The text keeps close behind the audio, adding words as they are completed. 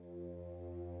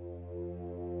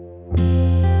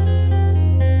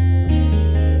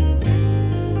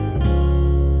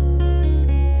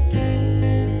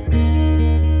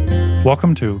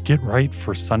Welcome to Get Right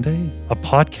for Sunday, a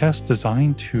podcast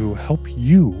designed to help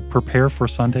you prepare for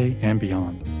Sunday and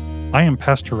beyond. I am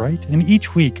Pastor Wright, and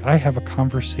each week I have a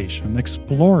conversation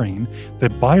exploring the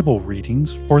Bible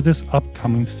readings for this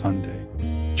upcoming Sunday.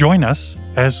 Join us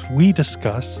as we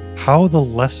discuss how the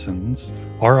lessons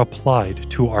are applied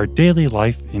to our daily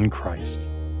life in Christ.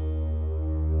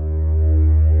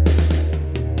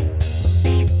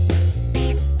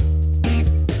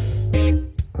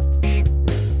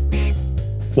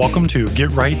 Welcome to Get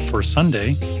Right for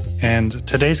Sunday, and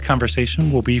today's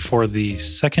conversation will be for the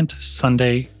second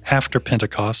Sunday after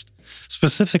Pentecost,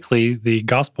 specifically the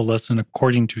gospel lesson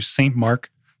according to St.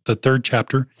 Mark, the third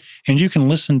chapter, and you can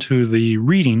listen to the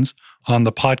readings on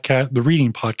the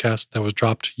reading podcast that was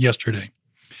dropped yesterday.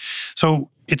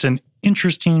 So it's an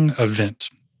interesting event.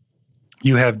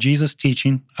 You have Jesus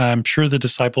teaching. I'm sure the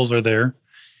disciples are there,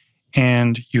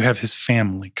 and you have his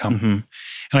family come. Mm-hmm.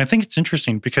 And I think it's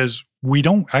interesting because we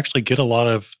don't actually get a lot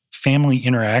of family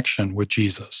interaction with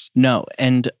Jesus. No,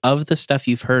 and of the stuff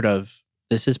you've heard of,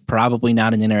 this is probably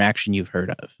not an interaction you've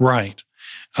heard of. Right.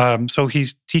 So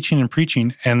he's teaching and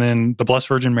preaching, and then the Blessed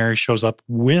Virgin Mary shows up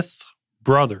with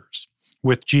brothers,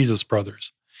 with Jesus'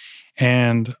 brothers.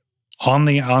 And on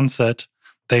the onset,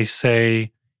 they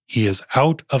say he is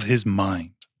out of his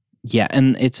mind. Yeah,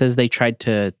 and it says they tried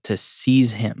to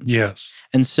seize him. Yes.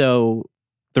 And so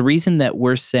the reason that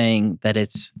we're saying that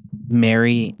it's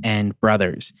Mary and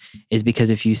brothers is because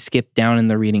if you skip down in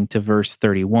the reading to verse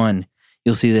 31,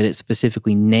 you'll see that it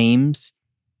specifically names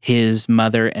his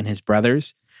mother and his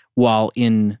brothers, while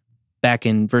back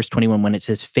in verse 21 when it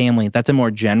says family, that's a more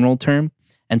general term.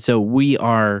 And so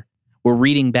we're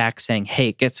reading back saying, hey,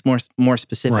 it gets more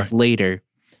specific later.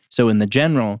 So in the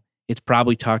general, it's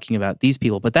probably talking about these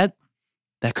people. But that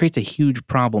creates a huge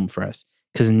problem for us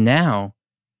because now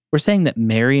we're saying that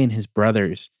Mary and his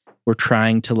brothers were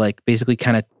trying to basically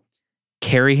kind of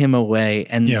carry him away,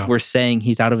 and we're saying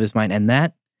he's out of his mind. And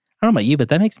that, I don't know about you, but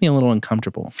that makes me a little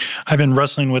uncomfortable. I've been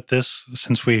wrestling with this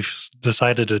since we've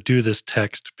decided to do this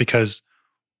text because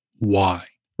why?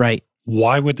 Right.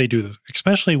 Why would they do this?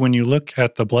 Especially when you look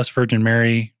at the Blessed Virgin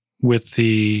Mary with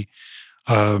the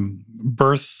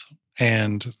birth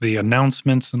and the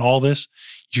announcements and all this,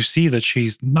 you see that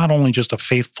she's not only just a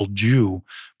faithful Jew,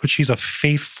 but she's a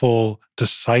faithful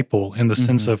disciple in the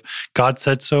sense of God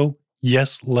said so,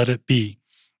 yes, let it be.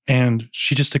 And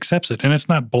she just accepts it. And it's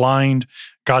not blind,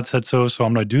 God said so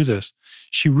I'm going to do this.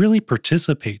 She really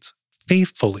participates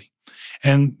faithfully.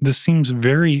 And this seems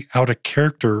very out of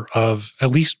character of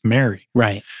at least Mary.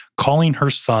 Right. Calling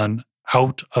her son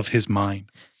out of his mind.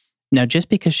 Now, just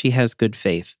because she has good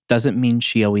faith doesn't mean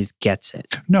she always gets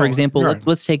it. No, for example,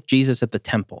 let's take Jesus at the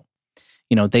temple.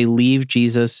 They leave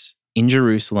Jesus in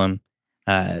Jerusalem.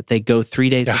 They go 3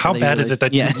 days. How bad is it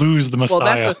that you lose the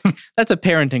Messiah? Well, that's a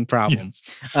parenting problem.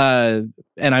 Yes.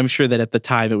 And I'm sure that at the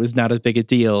time it was not as big a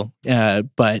deal.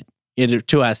 But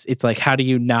to us, it's like, how do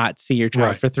you not see your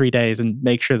child for 3 days and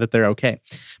make sure that they're okay?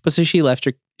 But so she left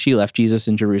Jesus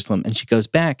in Jerusalem, and she goes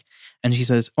back and she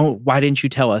says, oh, why didn't you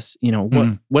tell us,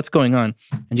 what's going on?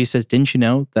 And she says, didn't you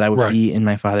know that I would be in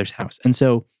my Father's house? And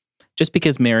so just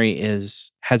because Mary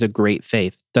has a great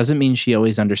faith doesn't mean she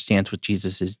always understands what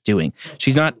Jesus is doing.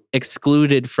 She's not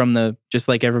excluded from just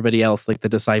like everybody else, like the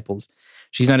disciples.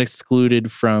 She's not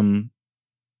excluded from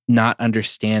not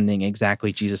understanding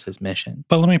exactly Jesus' mission.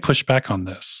 But let me push back on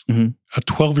this. Mm-hmm. A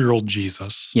 12-year-old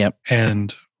Jesus Yep.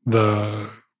 and the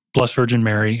Blessed Virgin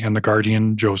Mary and the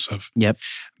guardian Joseph. Yep.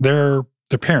 They're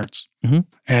parents. Mm-hmm.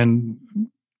 And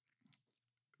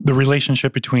the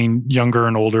relationship between younger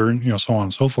and older, and so on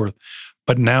and so forth.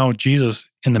 But now Jesus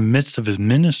in the midst of his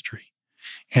ministry.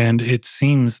 And it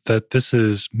seems that this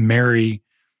is Mary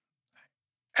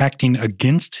acting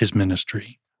against his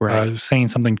ministry. Right. Saying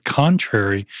something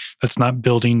contrary that's not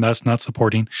building, that's not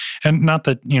supporting. And not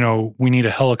that, we need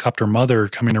a helicopter mother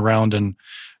coming around and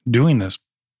doing this.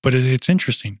 But it's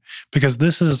interesting because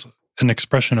this is an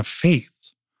expression of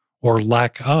faith or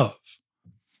lack of.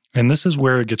 And this is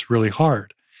where it gets really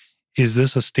hard. Is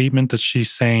this a statement that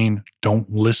she's saying,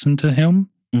 don't listen to him?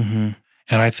 Mm-hmm.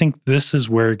 And I think this is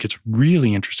where it gets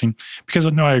really interesting because,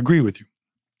 no, I agree with you.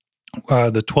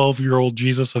 The 12-year-old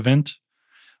Jesus event,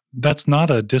 that's not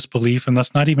a disbelief, and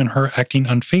that's not even her acting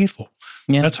unfaithful.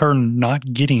 Yeah. That's her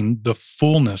not getting the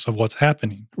fullness of what's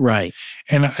happening. Right.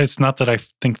 And it's not that I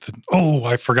think that,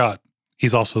 I forgot,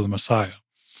 he's also the Messiah.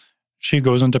 She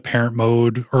goes into parent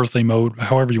mode, earthly mode,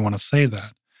 however you want to say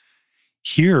that.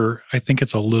 Here, I think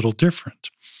it's a little different.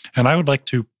 And I would like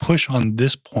to push on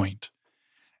this point.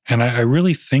 And I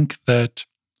really think that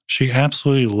she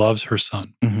absolutely loves her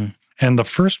son. Mm-hmm. And the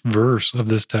first verse of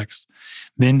this text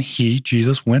Then he,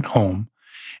 Jesus, went home,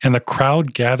 and the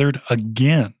crowd gathered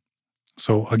again.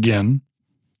 So again,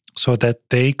 so that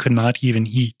they could not even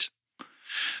eat.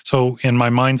 So in my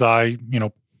mind's eye,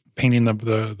 painting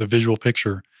the visual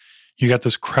picture, you got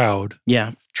this crowd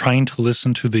Yeah. trying to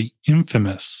listen to the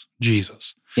infamous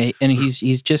Jesus. Yeah, and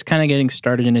he's just kind of getting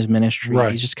started in his ministry.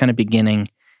 Right. He's just kind of beginning, and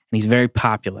he's very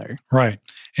popular. Right.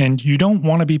 And you don't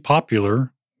want to be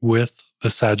popular with the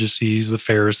Sadducees, the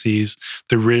Pharisees,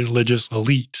 the religious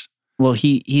elite. Well,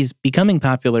 he's becoming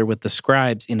popular with the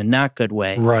scribes in a not good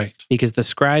way. Right. Because the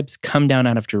scribes come down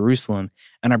out of Jerusalem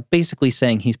and are basically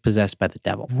saying he's possessed by the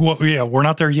devil. Well, yeah, we're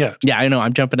not there yet. Yeah, I know.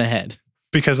 I'm jumping ahead.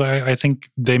 Because I think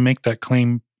they make that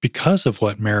claim because of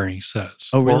what Mary says.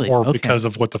 Oh, really? Or Okay. because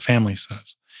of what the family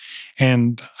says.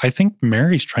 And I think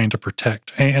Mary's trying to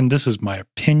protect, and this is my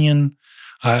opinion.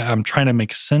 I'm trying to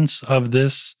make sense of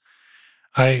this.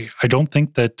 I don't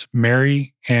think that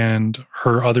Mary and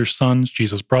her other sons,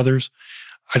 Jesus' brothers,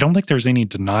 I don't think there's any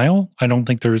denial. I don't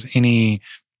think there's any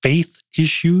faith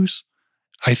issues.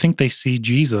 I think they see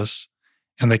Jesus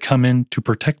and they come in to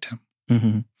protect him.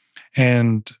 Mm-hmm.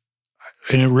 And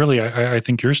it really, I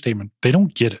think your statement, they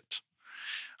don't get it.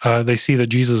 They see that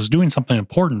Jesus is doing something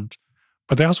important,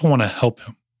 but they also want to help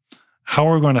him. How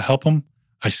are we going to help him?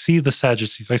 I see the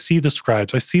Sadducees. I see the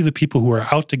scribes. I see the people who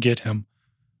are out to get him.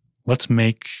 Let's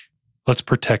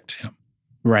protect him.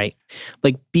 Right.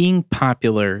 Like being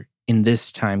popular in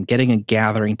this time, getting a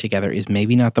gathering together is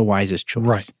maybe not the wisest choice.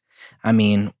 Right. I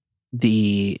mean,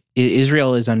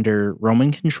 Israel is under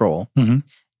Roman control, Mm-hmm.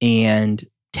 and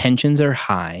tensions are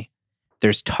high.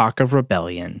 There's talk of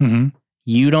rebellion. Mm-hmm.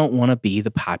 You don't want to be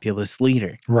the populist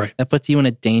leader. Right. That puts you in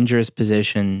a dangerous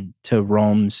position to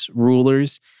Rome's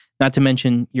rulers. Not to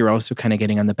mention, you're also kind of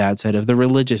getting on the bad side of the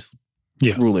religious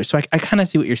Yes. rulers. So I kind of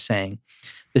see what you're saying.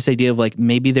 This idea of like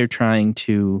maybe they're trying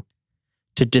to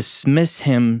dismiss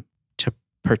him to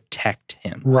protect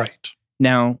him. Right.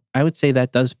 Now, I would say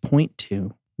that does point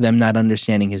to them not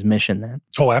understanding his mission then.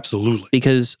 Oh, absolutely.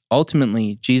 Because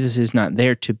ultimately, Jesus is not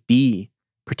there to be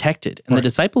protected. And Right. the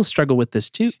disciples struggle with this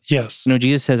too. Yes.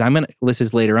 Jesus says, this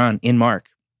is later on in Mark,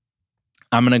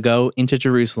 I'm going to go into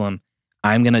Jerusalem.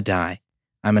 I'm going to die.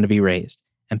 I'm going to be raised.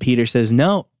 And Peter says,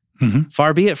 no, Mm-hmm.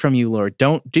 far be it from you, Lord.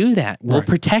 Don't do that. We'll Right.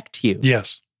 protect you.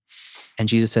 Yes. And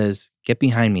Jesus says, get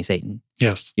behind me, Satan.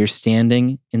 Yes. You're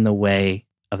standing in the way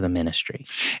of the ministry.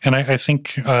 And I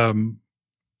think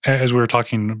as we were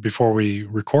talking before we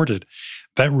recorded,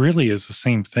 that really is the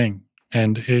same thing.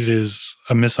 And it is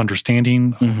a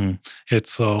misunderstanding. Mm-hmm.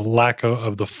 It's a lack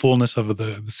of the fullness of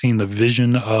seeing the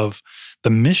vision of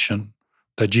the mission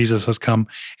that Jesus has come.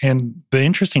 And the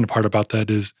interesting part about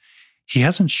that is he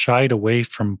hasn't shied away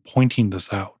from pointing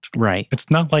this out. Right. It's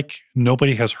not like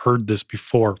nobody has heard this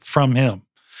before from him.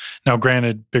 Now,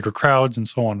 granted, bigger crowds and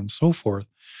so on and so forth,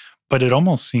 but it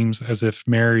almost seems as if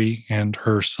Mary and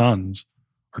her sons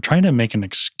are trying to make an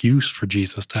excuse for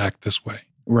Jesus to act this way,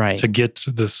 Right. to get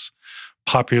to this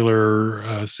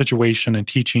popular situation and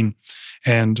teaching,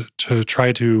 and to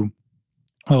try to,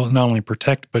 well, not only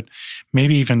protect, but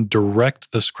maybe even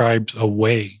direct the scribes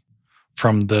away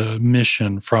from the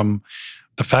mission, from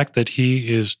the fact that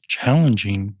he is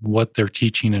challenging what they're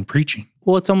teaching and preaching.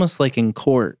 Well, it's almost like in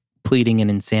court pleading an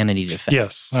insanity defense.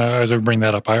 Yes, as I bring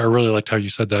that up, I really liked how you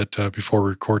said that before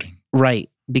recording. Right.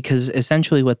 Because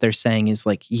essentially what they're saying is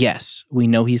like, yes, we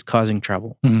know he's causing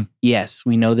trouble. Mhm. Yes,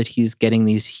 we know that he's getting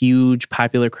these huge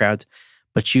popular crowds,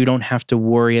 but you don't have to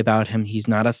worry about him. He's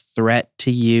not a threat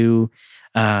to you.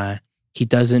 He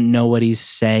doesn't know what he's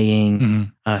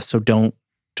saying. Mhm. So don't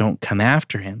come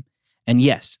after him. And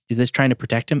yes, is this trying to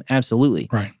protect him? Absolutely.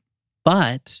 Right.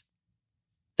 But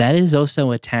that is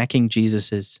also attacking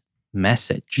Jesus's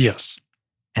message. Yes.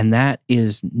 And that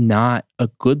is not a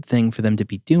good thing for them to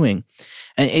be doing.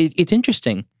 And it's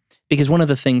interesting because one of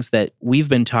the things that we've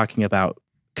been talking about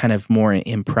kind of more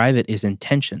in private is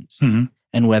intentions Mhm.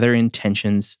 and whether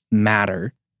intentions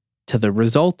matter to the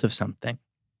result of something.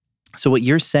 So what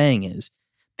you're saying is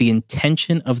the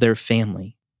intention of their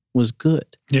family was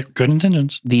good. Yeah, good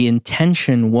intentions. The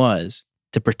intention was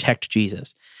to protect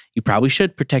Jesus. You probably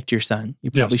should protect your son. You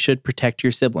probably Yes. should protect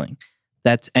your sibling.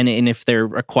 And if they're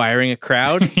acquiring a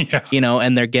crowd, Yeah.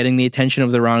 and they're getting the attention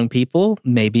of the wrong people,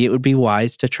 maybe it would be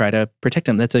wise to try to protect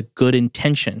them. That's a good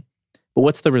intention. But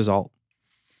what's the result?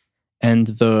 And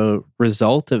the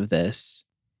result of this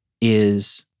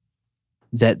is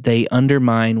that they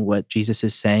undermine what Jesus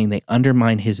is saying. They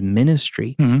undermine his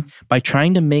ministry Mhm. by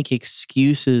trying to make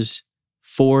excuses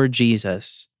for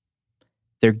Jesus.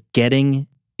 They're getting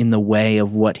in the way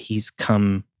of what he's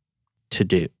come to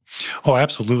do. Oh,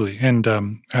 absolutely. And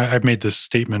I've made this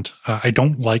statement. I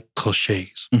don't like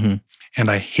cliches. Mhm. And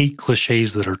I hate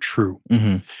cliches that are true.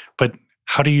 hmm But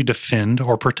how do you defend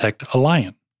or protect a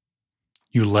lion?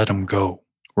 You let him go.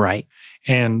 Right.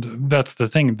 And that's the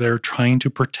thing. They're trying to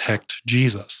protect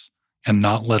Jesus and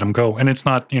not let him go. And it's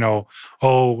not,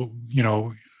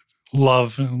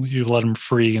 love, you let him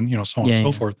free and, so on and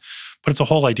so forth. But it's a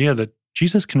whole idea that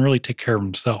Jesus can really take care of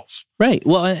himself. Right.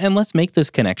 Well, and let's make this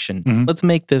connection. Mhm. Let's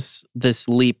make this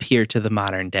leap here to the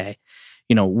modern day.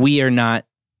 We are not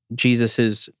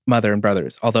Jesus's mother and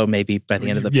brothers, although maybe by the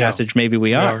end of the Yeah. passage, maybe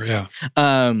we are. Yeah.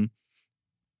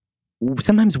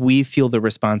 Sometimes we feel the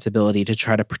responsibility to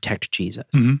try to protect Jesus.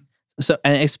 Mhm. So,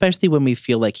 and especially when we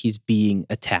feel like he's being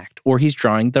attacked or he's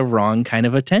drawing the wrong kind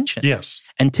of attention. Yes.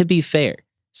 And to be fair,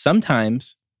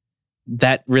 sometimes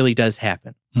that really does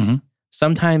happen. Mhm.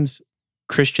 Sometimes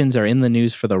Christians are in the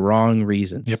news for the wrong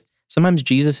reasons. Yep. Sometimes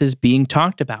Jesus is being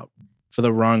talked about for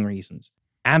the wrong reasons.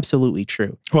 Absolutely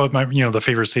true. Well, the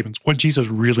favorite statements, what Jesus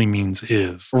really means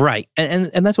is. Right. And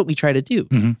that's what we try to do.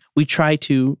 Mhm. We try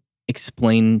to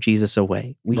explain Jesus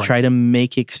away. We Right. try to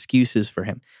make excuses for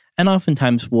him. And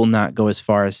oftentimes we'll not go as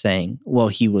far as saying, well,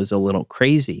 he was a little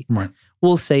crazy. Right.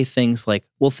 We'll say things like,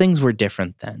 well, things were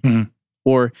different then. Mhm.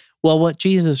 Or, well, what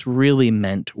Jesus really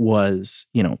meant was,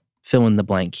 fill in the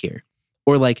blank here.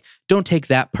 Or like, don't take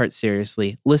that part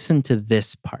seriously. Listen to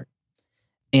this part.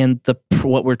 And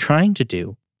what we're trying to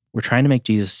do, we're trying to make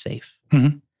Jesus safe.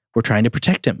 Mhm. We're trying to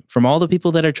protect him from all the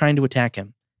people that are trying to attack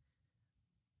him.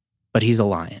 But he's a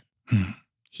lion. Mhm.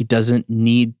 He doesn't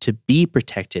need to be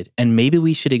protected. And maybe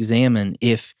we should examine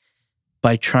if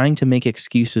by trying to make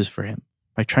excuses for him,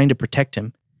 by trying to protect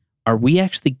him, are we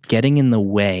actually getting in the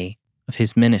way of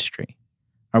his ministry?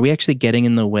 Are we actually getting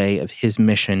in the way of his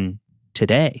mission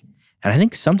today? And I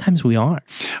think sometimes we are.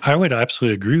 I would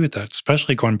absolutely agree with that,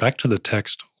 especially going back to the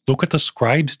text. Look what the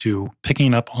scribes do,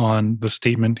 picking up on the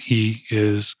statement, he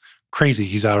is crazy,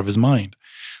 he's out of his mind.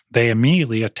 They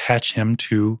immediately attach him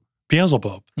to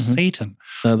Beelzebub, Mhm. Satan.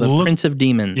 The prince of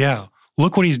demons. Yeah.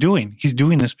 Look what he's doing. He's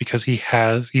doing this because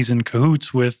he's in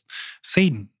cahoots with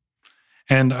Satan.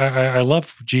 And I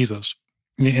love Jesus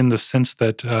in the sense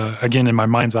that, again, in my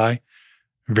mind's eye,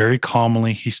 very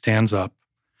calmly he stands up.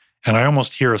 And I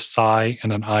almost hear a sigh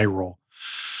and an eye roll.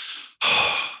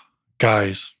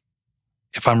 Guys,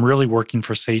 if I'm really working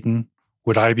for Satan,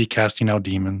 would I be casting out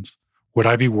demons? Would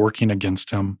I be working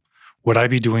against him? Would I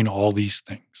be doing all these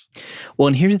things? Well,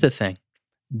 and here's the thing.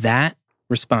 That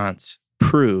response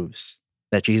proves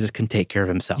that Jesus can take care of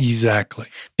himself. Exactly.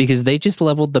 Because they just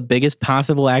leveled the biggest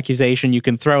possible accusation you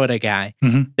can throw at a guy.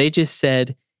 Mhm. They just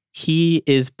said he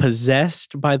is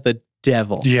possessed by the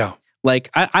devil. Yeah.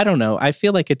 Like, I don't know. I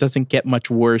feel like it doesn't get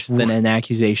much worse than an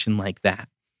accusation like that.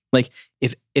 Like,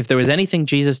 if there was anything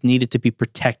Jesus needed to be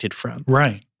protected from,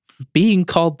 Right. being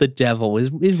called the devil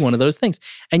is one of those things.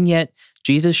 And yet,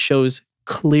 Jesus shows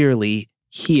clearly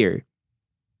here,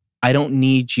 I don't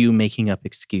need you making up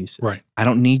excuses. Right. I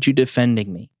don't need you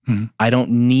defending me. Mhm. I don't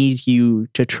need you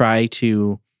to try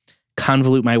to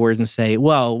convolute my words and say,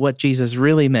 well, what Jesus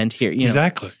really meant here,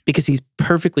 Exactly. because he's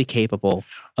perfectly capable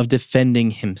of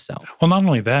defending himself. Well, not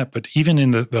only that, but even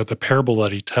in the parable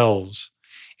that he tells,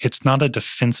 it's not a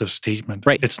defensive statement.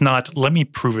 Right. It's not, let me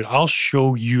prove it. I'll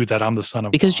show you that I'm the Son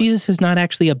of Because God. Jesus is not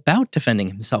actually about defending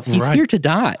himself. He's Right. here to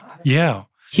die. Yeah.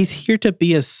 He's here to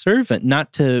be a servant,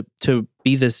 not to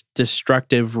be this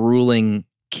destructive ruling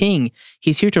king.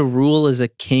 He's here to rule as a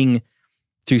king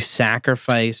through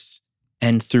sacrifice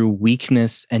and through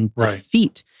weakness and Right.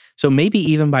 defeat. So maybe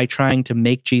even by trying to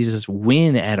make Jesus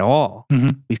win at all,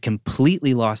 Mhm. we've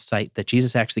completely lost sight that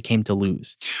Jesus actually came to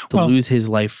lose Well, lose his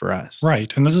life for us.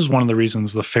 Right. And this is one of the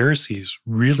reasons the Pharisees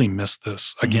really miss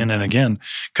this again and again,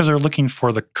 because they're looking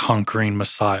for the conquering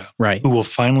Messiah Right. who will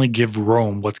finally give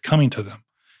Rome what's coming to them.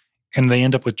 And they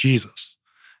end up with Jesus.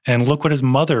 And look what his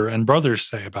mother and brothers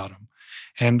say about him.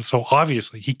 And so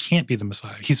obviously he can't be the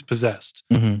Messiah. He's possessed.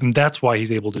 Mhm. And that's why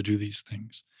he's able to do these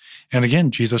things. And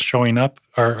again, Jesus showing up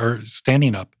or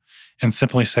standing up and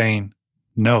simply saying,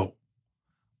 no,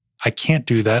 I can't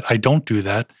do that. I don't do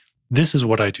that. This is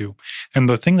what I do. And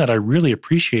the thing that I really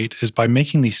appreciate is by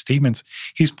making these statements,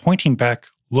 he's pointing back,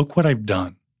 look what I've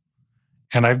done.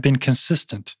 And I've been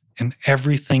consistent in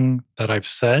everything that I've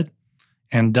said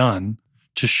and done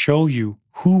to show you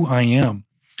who I am.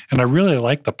 And I really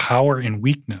like the power in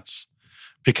weakness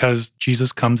because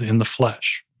Jesus comes in the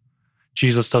flesh.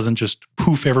 Jesus doesn't just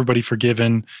poof, everybody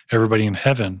forgiven, everybody in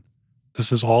heaven.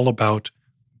 This is all about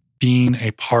being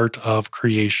a part of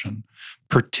creation,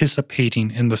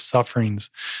 participating in the sufferings,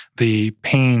 the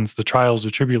pains, the trials,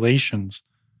 the tribulations,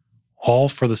 all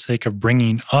for the sake of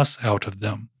bringing us out of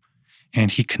them.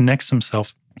 And he connects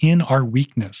himself in our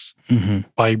weakness Mhm.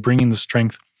 by bringing the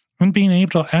strength and being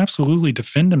able to absolutely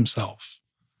defend himself.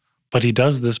 But he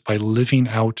does this by living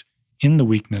out in the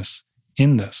weakness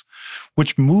in this,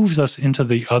 which moves us into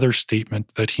the other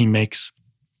statement that he makes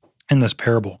in this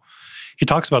parable. He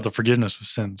talks about the forgiveness of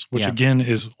sins, which again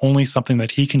is only something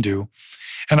that he can do.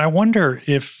 And I wonder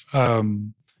if,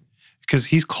 because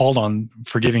he's called on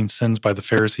forgiving sins by the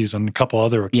Pharisees on a couple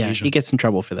other occasions. Yeah, he gets in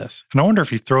trouble for this. And I wonder if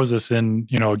he throws us in,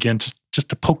 again, just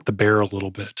to poke the bear a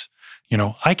little bit.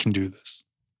 I can do this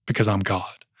because I'm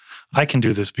God. I can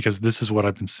do this because this is what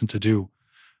I've been sent to do.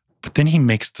 But then he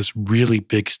makes this really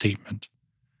big statement,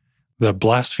 the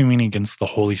blaspheming against the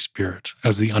Holy Spirit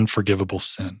as the unforgivable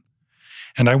sin.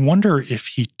 And I wonder if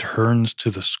he turns to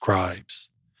the scribes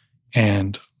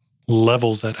and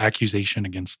levels that accusation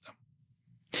against them.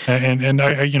 And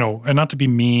I and not to be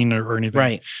mean or anything.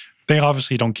 Right. They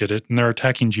obviously don't get it, and they're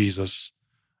attacking Jesus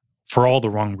for all the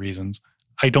wrong reasons.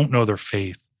 I don't know their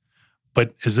faith,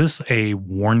 but is this a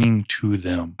warning to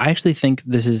them? I actually think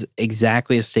this is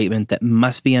exactly a statement that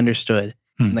must be understood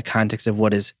in the context of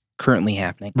what is currently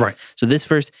happening. Right. So this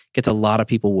verse gets a lot of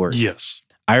people worried. Yes.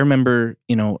 I remember,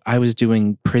 I was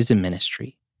doing prison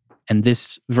ministry, and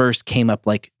this verse came up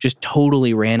like just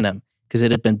totally random because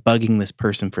it had been bugging this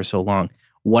person for so long.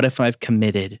 What if I've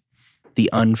committed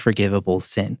the unforgivable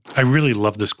sin? I really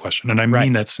love this question, and I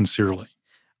mean that sincerely.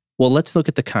 Well, let's look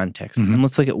at the context, and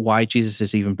let's look at why Jesus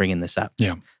is even bringing this up.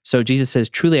 Yeah. So Jesus says,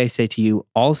 "Truly I say to you,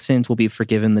 all sins will be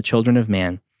forgiven the children of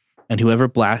man, and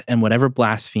whatever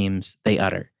blasphemes they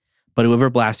utter. But whoever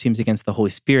blasphemes against the Holy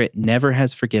Spirit never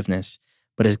has forgiveness,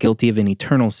 but is guilty of an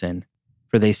eternal sin,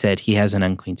 for they said he has an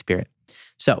unclean spirit."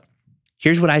 So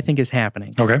here's what I think is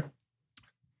happening. Okay.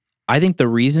 I think the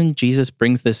reason Jesus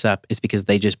brings this up is because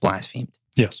they just blasphemed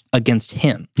Yes. against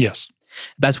him. Yes.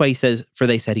 That's why he says, for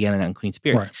they said he had an unclean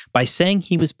spirit. Right. By saying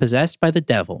he was possessed by the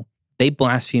devil, they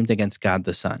blasphemed against God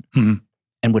the Son. Mm-hmm.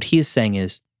 And what he is saying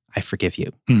is, I forgive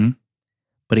you. Mm-hmm.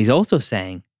 But he's also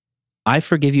saying, I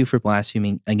forgive you for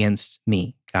blaspheming against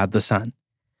me, God the Son.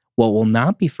 What will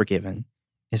not be forgiven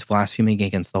is blaspheming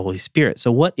against the Holy Spirit.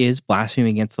 So what is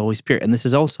blaspheming against the Holy Spirit? And this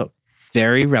is also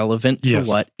very relevant to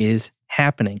what is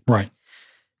happening. Right.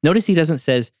 Notice he doesn't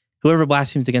says, whoever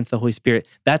blasphemes against the Holy Spirit,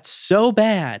 that's so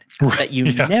bad that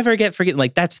you never get forgiven.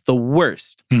 Like, that's the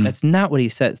worst. That's not what he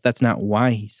says. That's not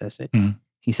why he says it.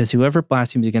 He says, whoever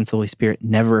blasphemes against the Holy Spirit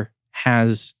never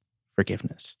has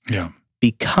forgiveness. Yeah.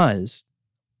 Because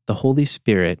the Holy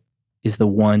Spirit is the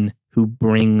one who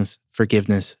brings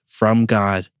forgiveness from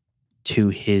God to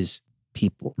his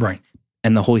people. Right.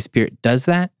 And the Holy Spirit does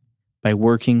that by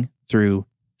working through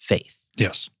faith.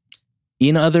 Yes.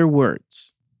 In other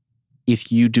words,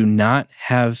 if you do not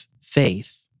have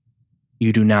faith,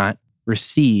 you do not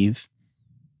receive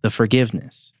the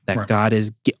forgiveness that God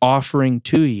is offering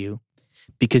to you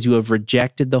because you have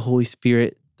rejected the Holy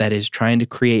Spirit that is trying to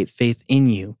create faith in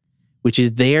you, which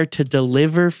is there to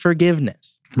deliver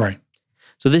forgiveness. Right.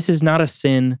 So this is not a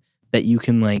sin that you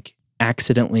can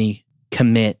accidentally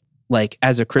commit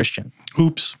as a Christian.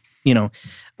 Oops.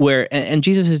 And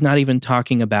Jesus is not even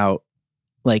talking about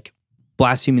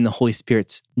blaspheming the Holy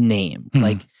Spirit's name,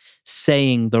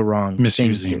 saying the wrong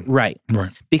misusing. Thing. Right.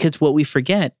 Because what we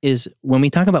forget is when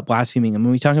we talk about blaspheming and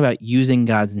when we talk about using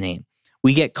God's name,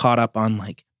 we get caught up on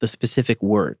the specific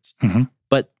words.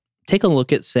 But take a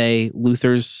look at, say,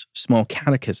 Luther's small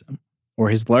catechism or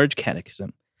his large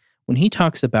catechism. When he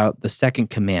talks about the second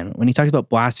commandment, when he talks about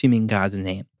blaspheming God's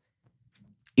name,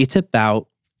 it's about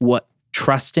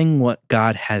trusting what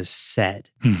God has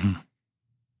said.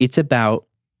 It's about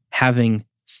having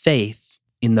faith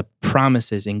in the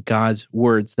promises in God's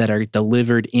words that are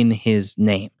delivered in his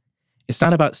name. It's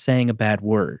not about saying a bad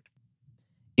word.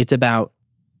 It's about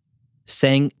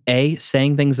saying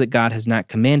things that God has not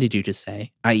commanded you to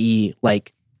say, i.e.,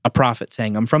 like a prophet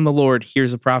saying, I'm from the Lord,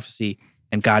 here's a prophecy,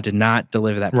 and God did not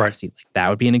deliver that prophecy. That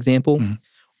would be an example.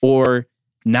 Or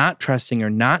not trusting or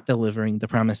not delivering the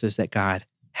promises that God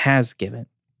has given.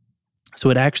 So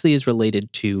it actually is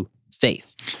related to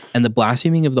faith. And the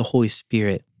blaspheming of the Holy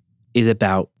Spirit is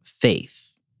about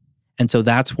faith. And so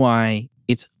that's why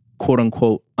it's quote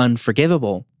unquote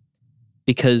unforgivable,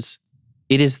 because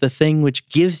it is the thing which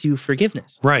gives you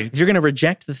forgiveness. Right. If you're going to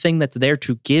reject the thing that's there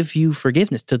to give you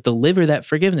forgiveness, to deliver that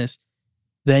forgiveness,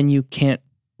 then you can't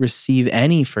receive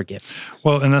any forgiveness.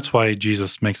 Well, and that's why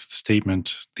Jesus makes the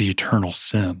statement, the eternal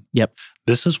sin. Yep.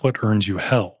 This is what earns you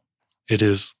hell. It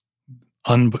is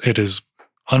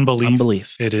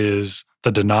unbelief. It is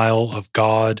the denial of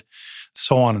God,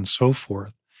 so on and so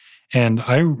forth. And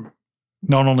I,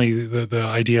 not only the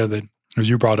idea that, as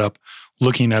you brought up,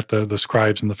 looking at the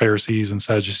scribes and the Pharisees and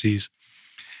Sadducees,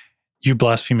 you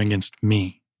blaspheme against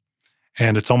me.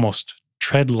 And it's almost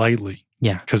tread lightly.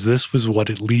 Yeah. Because this was what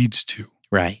it leads to.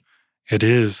 Right. It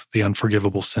is the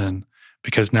unforgivable sin.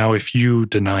 Because now if you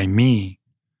deny me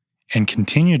and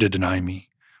continue to deny me,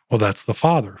 well, that's the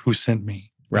Father who sent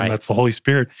me. Right. And that's the Holy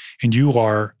Spirit. And you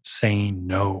are saying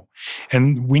no.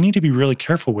 And we need to be really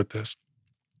careful with this.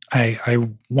 I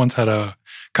once had a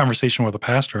conversation with a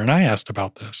pastor, and I asked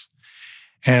about this.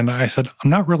 And I said, I'm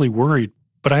not really worried,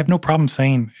 but I have no problem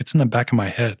saying it's in the back of my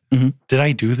head. Mm-hmm. Did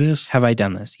I do this? Have I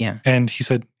done this? Yeah. And he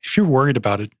said, if you're worried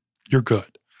about it, you're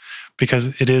good.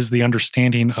 Because it is the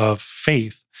understanding of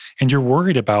faith. And you're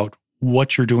worried about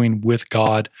what you're doing with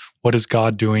God, what is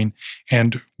God doing,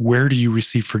 and where do you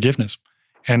receive forgiveness?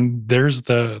 And there's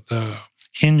the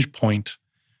hinge point.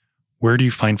 Where do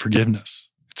you find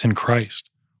forgiveness? It's in Christ.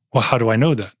 Well, how do I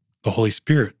know that? The Holy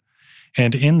Spirit.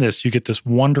 And in this, you get this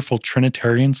wonderful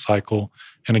Trinitarian cycle.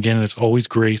 And again, it's always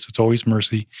grace, it's always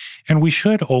mercy. And we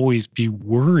should always be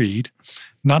worried,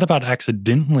 not about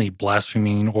accidentally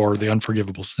blaspheming or the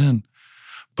unforgivable sin,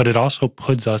 but it also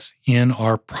puts us in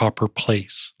our proper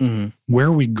place. Mm-hmm. Where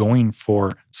are we going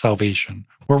for salvation?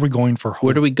 Where are we going for hope?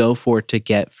 Where do we go for to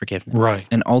get forgiveness? Right.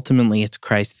 And ultimately, it's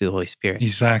Christ through the Holy Spirit.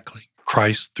 Exactly.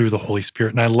 Christ through the Holy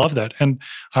Spirit. And I love that. And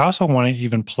I also want to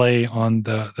even play on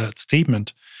that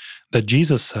statement that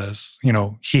Jesus says,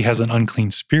 he has an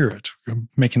unclean spirit,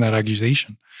 making that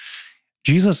accusation.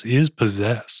 Jesus is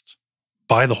possessed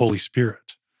by the Holy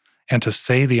Spirit. And to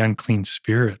say the unclean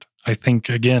spirit, I think,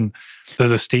 again,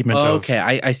 the statement of... Okay,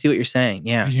 I see what you're saying,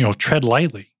 yeah. Tread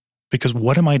lightly, because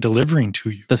what am I delivering to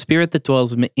you? The spirit that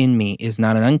dwells in me is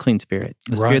not an unclean spirit.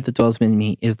 The spirit that dwells in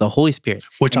me is the Holy Spirit.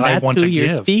 Which I want to give.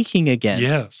 That's who you're speaking against.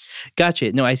 Yes.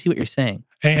 Gotcha. No, I see what you're saying.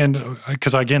 And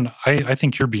because, again, I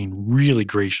think you're being really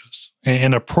gracious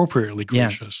and appropriately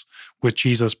gracious with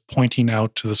Jesus pointing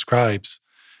out to the scribes,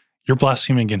 you're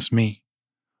blaspheming against me,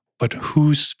 but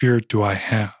whose spirit do I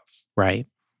have? Right.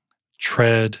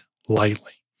 Tread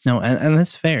lightly. No, and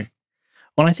that's fair.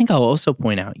 Well, I think I'll also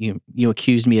point out, you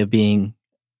accused me of being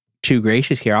too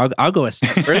gracious here. I'll go a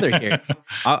step further here.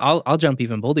 I'll jump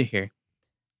even bolder here.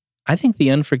 I think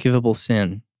the unforgivable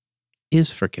sin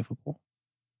is forgivable.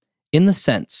 In the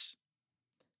sense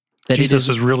that Jesus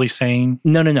is really saying...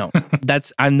 No.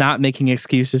 I'm not making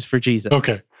excuses for Jesus.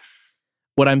 Okay.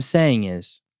 What I'm saying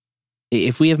is,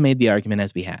 if we have made the argument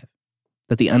as we have,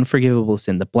 that the unforgivable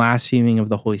sin, the blaspheming of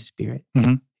the Holy Spirit,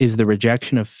 is the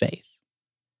rejection of faith,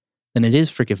 then it is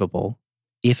forgivable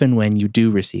if and when you do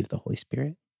receive the Holy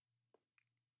Spirit.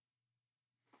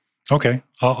 Okay,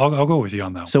 I'll go with you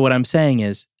on that. So what I'm saying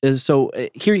is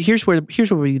here's where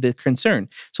we the concern.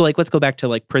 So let's go back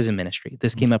to prison ministry.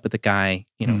 This came up with a guy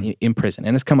in prison,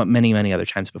 and it's come up many other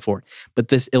times before. But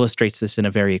this illustrates this in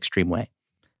a very extreme way.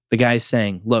 The guy's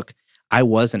saying, "Look, I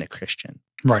wasn't a Christian.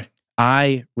 Right.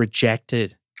 I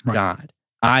rejected God.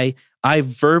 I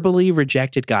verbally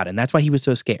rejected God, and that's why he was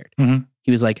so scared. Mm-hmm.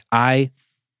 He was like, I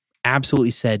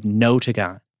absolutely said no to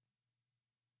God,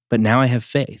 but now I have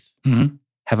faith." Mm-hmm.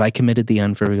 Have I committed the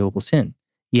unforgivable sin?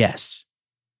 Yes.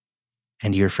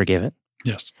 And you're forgiven?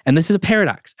 Yes. And this is a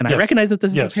paradox. And yes. I recognize that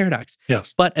this is a paradox.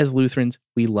 Yes. But as Lutherans,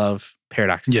 we love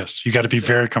paradoxes. Yes. You got to be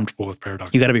very comfortable with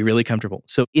paradoxes. You got to be really comfortable.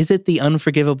 So is it the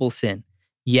unforgivable sin?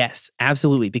 Yes,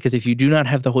 absolutely. Because if you do not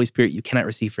have the Holy Spirit, you cannot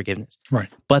receive forgiveness. Right.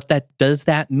 But does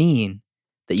that mean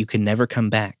that you can never come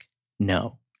back?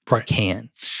 No. Right. You can.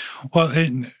 Well,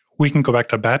 we can go back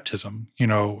to baptism,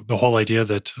 the whole idea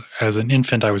that as an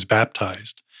infant I was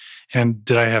baptized. And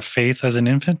did I have faith as an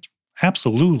infant?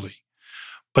 Absolutely.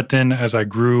 But then as I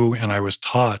grew and I was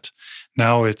taught,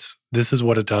 now this is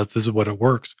what it does, this is what it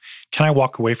works. Can I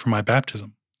walk away from my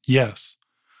baptism? Yes.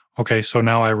 Okay, so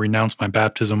now I renounce my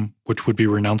baptism, which would be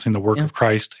renouncing the work of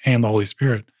Christ and the Holy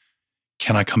Spirit.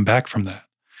 Can I come back from that?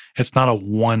 It's not a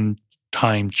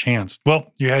one-time chance.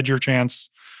 Well, you had your chance.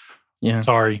 Yeah.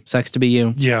 Sorry. Sucks to be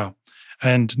you. Yeah.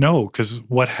 And no, because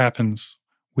what happens?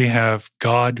 We have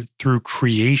God through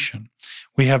creation.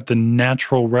 We have the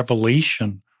natural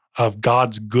revelation of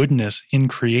God's goodness in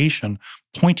creation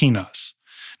pointing us.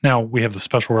 Now, we have the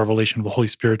special revelation of the Holy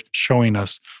Spirit showing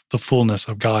us the fullness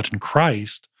of God in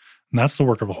Christ, and that's the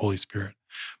work of the Holy Spirit.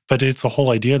 But it's the whole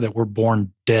idea that we're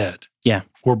born dead. Yeah.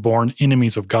 We're born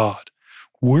enemies of God.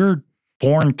 We're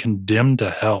born condemned to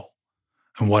hell.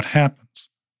 And what happens?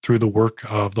 Through the work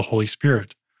of the Holy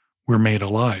Spirit, we're made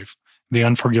alive. The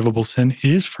unforgivable sin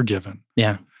is forgiven.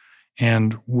 Yeah.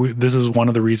 And this is one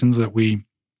of the reasons that we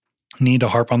need to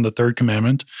harp on the third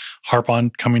commandment, harp on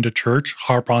coming to church,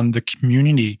 harp on the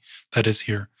community that is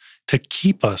here to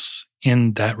keep us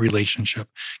in that relationship,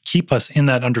 keep us in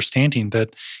that understanding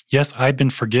that, yes, I've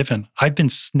been forgiven. I've been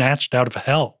snatched out of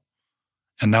hell.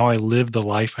 And now I live the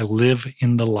life. I live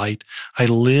in the light. I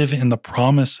live in the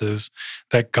promises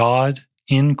that God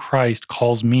in Christ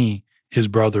calls me his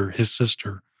brother, his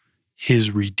sister,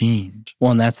 his redeemed.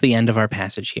 Well, and that's the end of our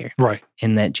passage here. Right.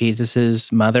 In that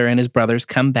Jesus's mother and his brothers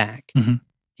come back, Mhm.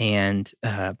 and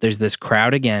there's this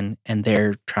crowd again, and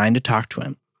they're trying to talk to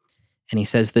him. And he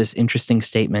says this interesting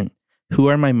statement, "Who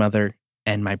are my mother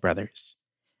and my brothers?"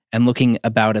 And looking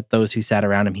about at those who sat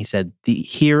around him, he said,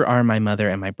 "Here are my mother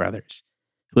and my brothers.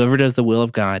 Whoever does the will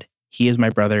of God, he is my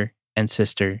brother and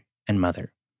sister and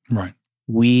mother." Right.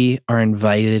 We are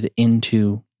invited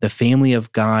into the family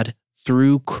of God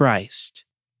through Christ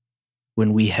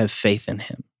when we have faith in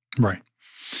him. Right.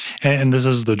 And this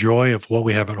is the joy of what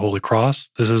we have at Holy Cross.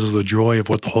 This is the joy of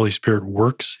what the Holy Spirit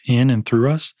works in and through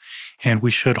us. And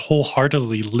we should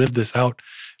wholeheartedly live this out,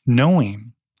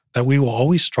 knowing that we will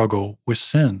always struggle with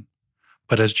sin.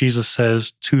 But as Jesus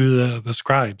says to the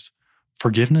scribes,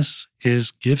 forgiveness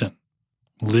is given.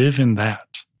 Live in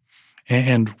that.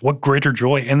 And what greater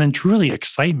joy, and then truly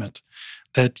excitement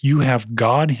that you have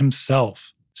God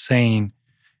himself saying,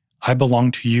 I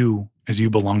belong to you as you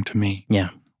belong to me. Yeah.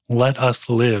 Let us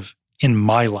live in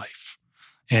my life.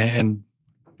 And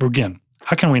again,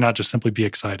 how can we not just simply be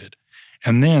excited?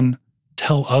 And then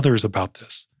tell others about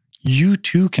this. You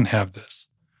too can have this.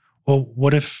 Well,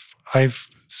 what if I've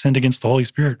sinned against the Holy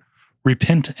Spirit?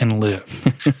 Repent and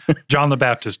live. John the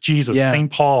Baptist, Jesus,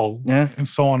 St. Paul, and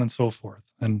so on and so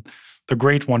forth. And the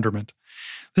great wonderment.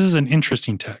 This is an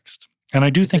interesting text. And I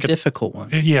do think it's a difficult one.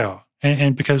 Yeah.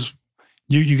 And because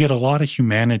you get a lot of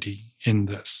humanity in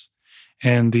this.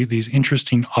 And these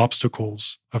interesting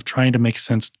obstacles of trying to make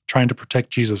sense, trying to protect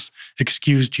Jesus,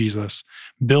 excuse Jesus,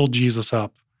 build Jesus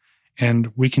up.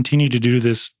 And we continue to do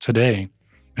this today.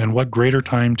 And what greater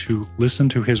time to listen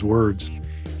to his words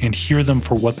and hear them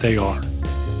for what they are,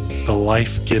 the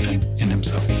life given in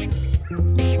himself.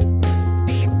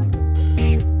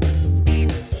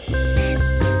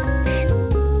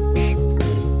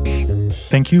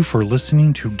 Thank you for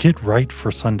listening to Get Right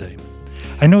for Sunday.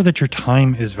 I know that your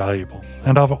time is valuable,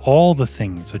 and of all the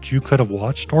things that you could have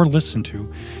watched or listened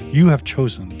to, you have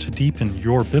chosen to deepen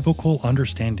your biblical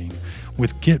understanding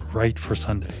with Get Right for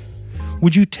Sunday.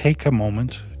 Would you take a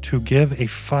moment to give a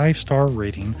 5-star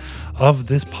rating of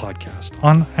this podcast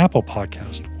on Apple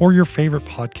Podcast or your favorite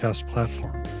podcast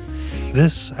platform?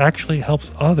 This actually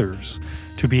helps others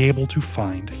to be able to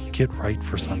find Get Right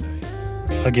for Sunday.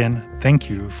 Again, thank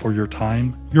you for your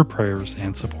time, your prayers,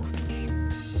 and support.